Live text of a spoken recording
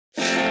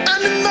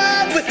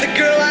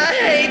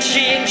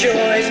she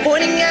enjoys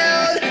pointing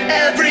out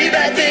every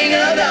bad thing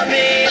about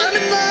me. I'm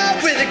in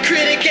love with a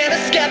critic and a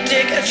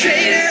skeptic, a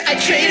traitor, I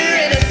trade her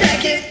in a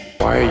second.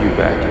 Why are you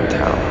back in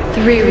town?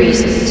 3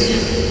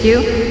 reasons. You,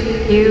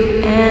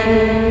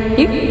 and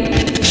you.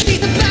 She's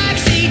the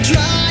backseat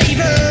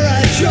driver,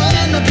 a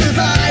drama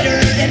provider,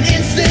 an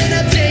instant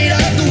update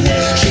of the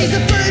world. She's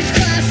a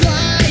first-class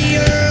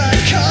liar, a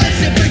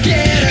constant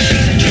forgetter.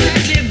 She's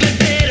attractive but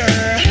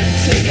bitter.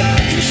 Take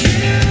off your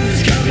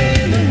shoes, come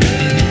in the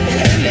room,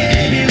 and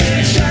maybe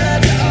let's try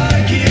not to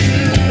argue.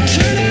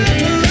 Turn out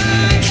the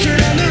lights, turn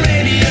on the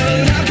radio.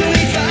 How can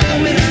we fight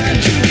when I'm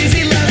too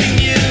busy loving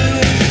you?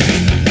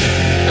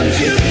 I'm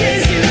too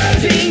busy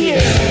loving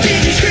you. Did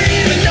you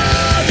scream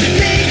enough to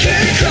make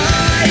her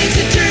cry?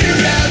 So turn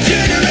around,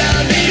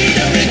 baby,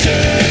 don't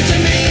return to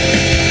me.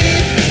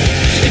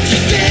 If you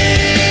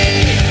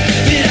think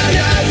that I'm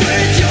not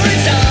worth your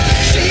time.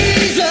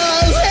 She's a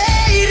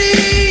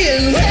lady,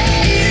 and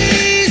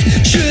ladies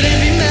shouldn't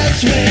be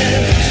messed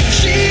with.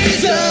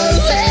 She's a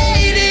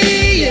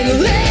lady, and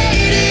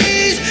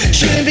ladies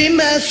shouldn't be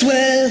messed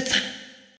with.